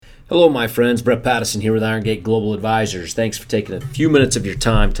Hello, my friends. Brett Pattison here with Iron Gate Global Advisors. Thanks for taking a few minutes of your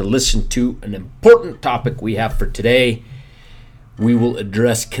time to listen to an important topic we have for today. We will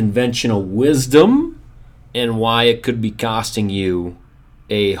address conventional wisdom and why it could be costing you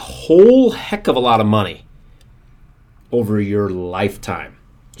a whole heck of a lot of money over your lifetime.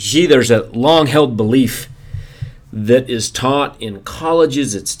 Gee, there's a long-held belief that is taught in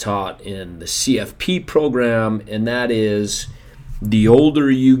colleges, it's taught in the CFP program, and that is the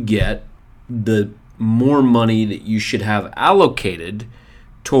older you get, the more money that you should have allocated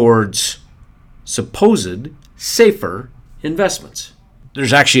towards supposed safer investments.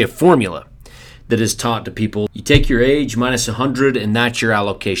 There's actually a formula that is taught to people. You take your age minus 100, and that's your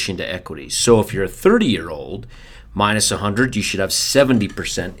allocation to equities. So if you're a 30-year-old, minus 100, you should have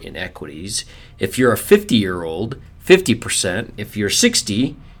 70% in equities. If you're a 50-year-old, 50%. If you're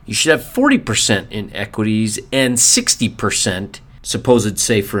 60, you should have 40% in equities and 60% supposed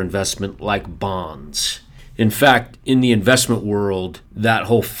safer investment like bonds. In fact, in the investment world, that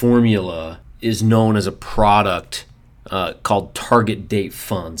whole formula is known as a product called target date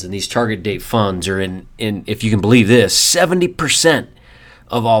funds. And these target date funds are in if you can believe this, 70%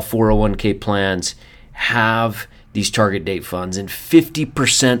 of all 401k plans have these target date funds, and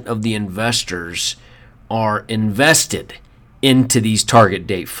 50% of the investors are invested into these target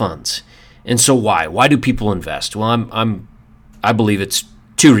date funds. And so why? Why do people invest? Well, I believe it's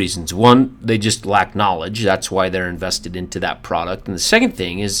two reasons. One, they just lack knowledge. That's why they're invested into that product. And the second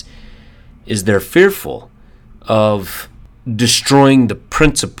thing is they're fearful of destroying the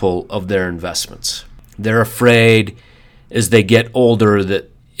principle of their investments. They're afraid as they get older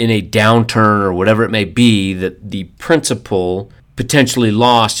that in a downturn or whatever it may be, that the principle potentially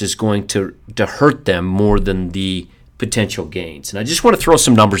lost is going to hurt them more than the potential gains. And I just want to throw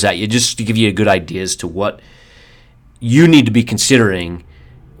some numbers at you just to give you a good idea as to what you need to be considering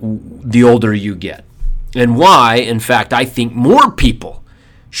the older you get. And why, in fact, I think more people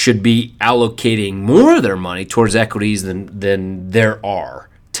should be allocating more of their money towards equities than there are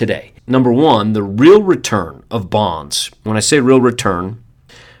today. Number one, the real return of bonds. When I say real return,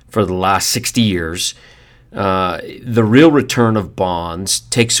 for the last 60 years, the real return of bonds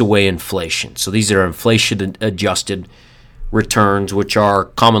takes away inflation. So these are inflation-adjusted returns, which are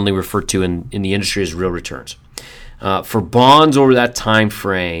commonly referred to in the industry as real returns. For bonds over that time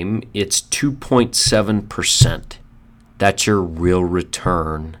frame, it's 2.7%. That's your real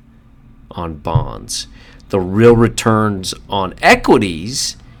return on bonds. The real returns on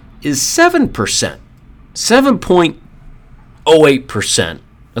equities is 7%, 7.08%,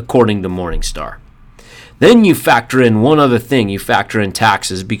 according to Morningstar. Then you factor in one other thing. You factor in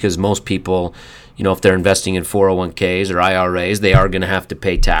taxes, because most people, if they're investing in 401ks or IRAs, they are going to have to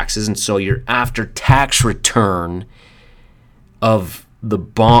pay taxes. And so your after-tax return of the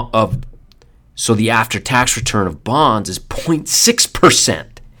after-tax return of bonds is 0.6%.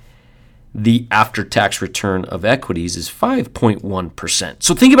 The after-tax return of equities is 5.1%.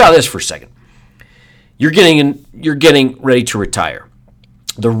 So think about this for a second. You're getting ready to retire.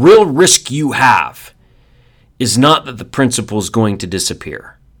 The real risk you have is not that the principal is going to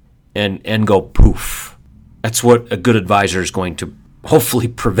disappear and go poof. That's what a good advisor is going to hopefully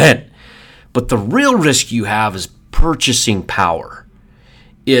prevent. But the real risk you have is purchasing power.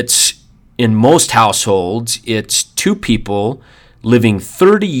 It's, in most households, it's two people living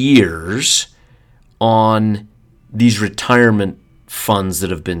 30 years on these retirement funds that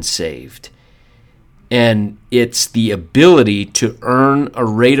have been saved. And it's the ability to earn a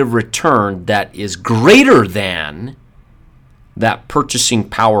rate of return that is greater than that purchasing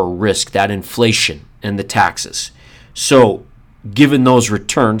power risk, that inflation and the taxes. So given those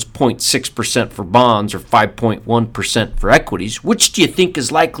returns, 0.6% for bonds or 5.1% for equities, which do you think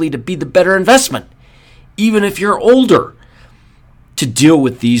is likely to be the better investment, even if you're older, to deal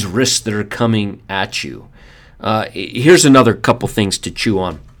with these risks that are coming at you? Here's another couple things to chew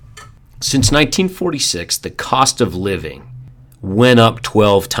on. Since 1946, the cost of living went up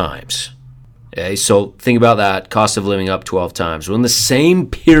 12 times. Okay, so think about that, cost of living up 12 times. Well, in the same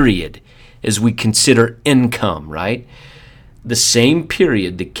period as we consider income, right? The same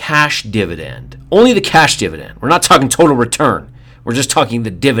period, the cash dividend, only the cash dividend, we're not talking total return, we're just talking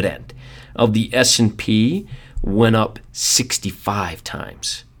the dividend of the S&P went up 65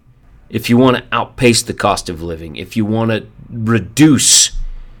 times. If you want to outpace the cost of living, if you want to reduce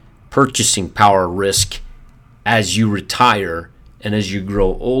purchasing power risk as you retire and as you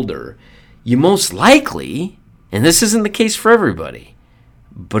grow older, you most likely, and this isn't the case for everybody,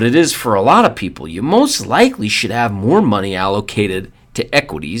 but it is for a lot of people, you most likely should have more money allocated to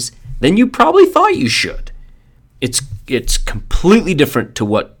equities than you probably thought you should. It's completely different to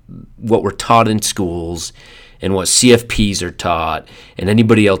what what we're taught in schools and what CFPs are taught and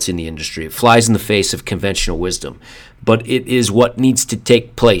anybody else in the industry. It flies in the face of conventional wisdom. But it is what needs to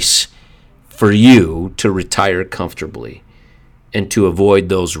take place for you to retire comfortably and to avoid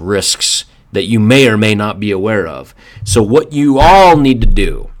those risks that you may or may not be aware of. So what you all need to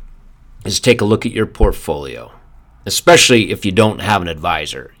do is take a look at your portfolio, especially if you don't have an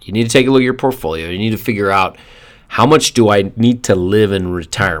advisor. You need to take a look at your portfolio. You need to figure out, how much do I need to live in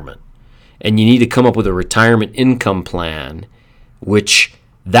retirement? And you need to come up with a retirement income plan, which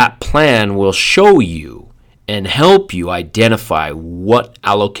that plan will show you and help you identify what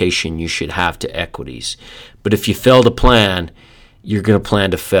allocation you should have to equities. But if you fail to plan, you're going to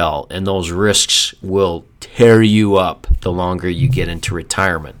plan to fail, and those risks will tear you up the longer you get into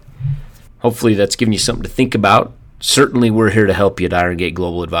retirement. Hopefully that's given you something to think about. Certainly we're here to help you at Iron Gate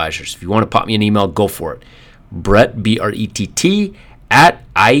Global Advisors. If you want to pop me an email, go for it. Brett, B-R-E-T-T, at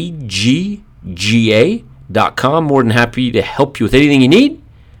igga.com. More than happy to help you with anything you need.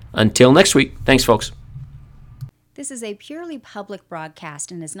 Until next week, thanks, folks. This is a purely public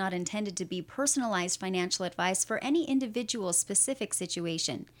broadcast and is not intended to be personalized financial advice for any individual's specific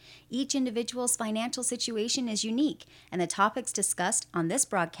situation. Each individual's financial situation is unique, and the topics discussed on this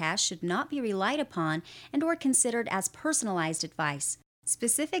broadcast should not be relied upon and or considered as personalized advice.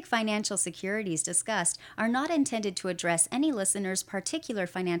 Specific financial securities discussed are not intended to address any listener's particular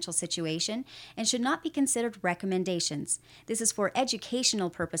financial situation and should not be considered recommendations. This is for educational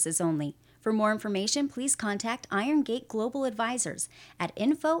purposes only. For more information, please contact Iron Gate Global Advisors at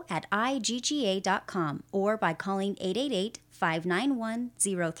info@igga.com or by calling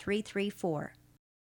 888-591-0334.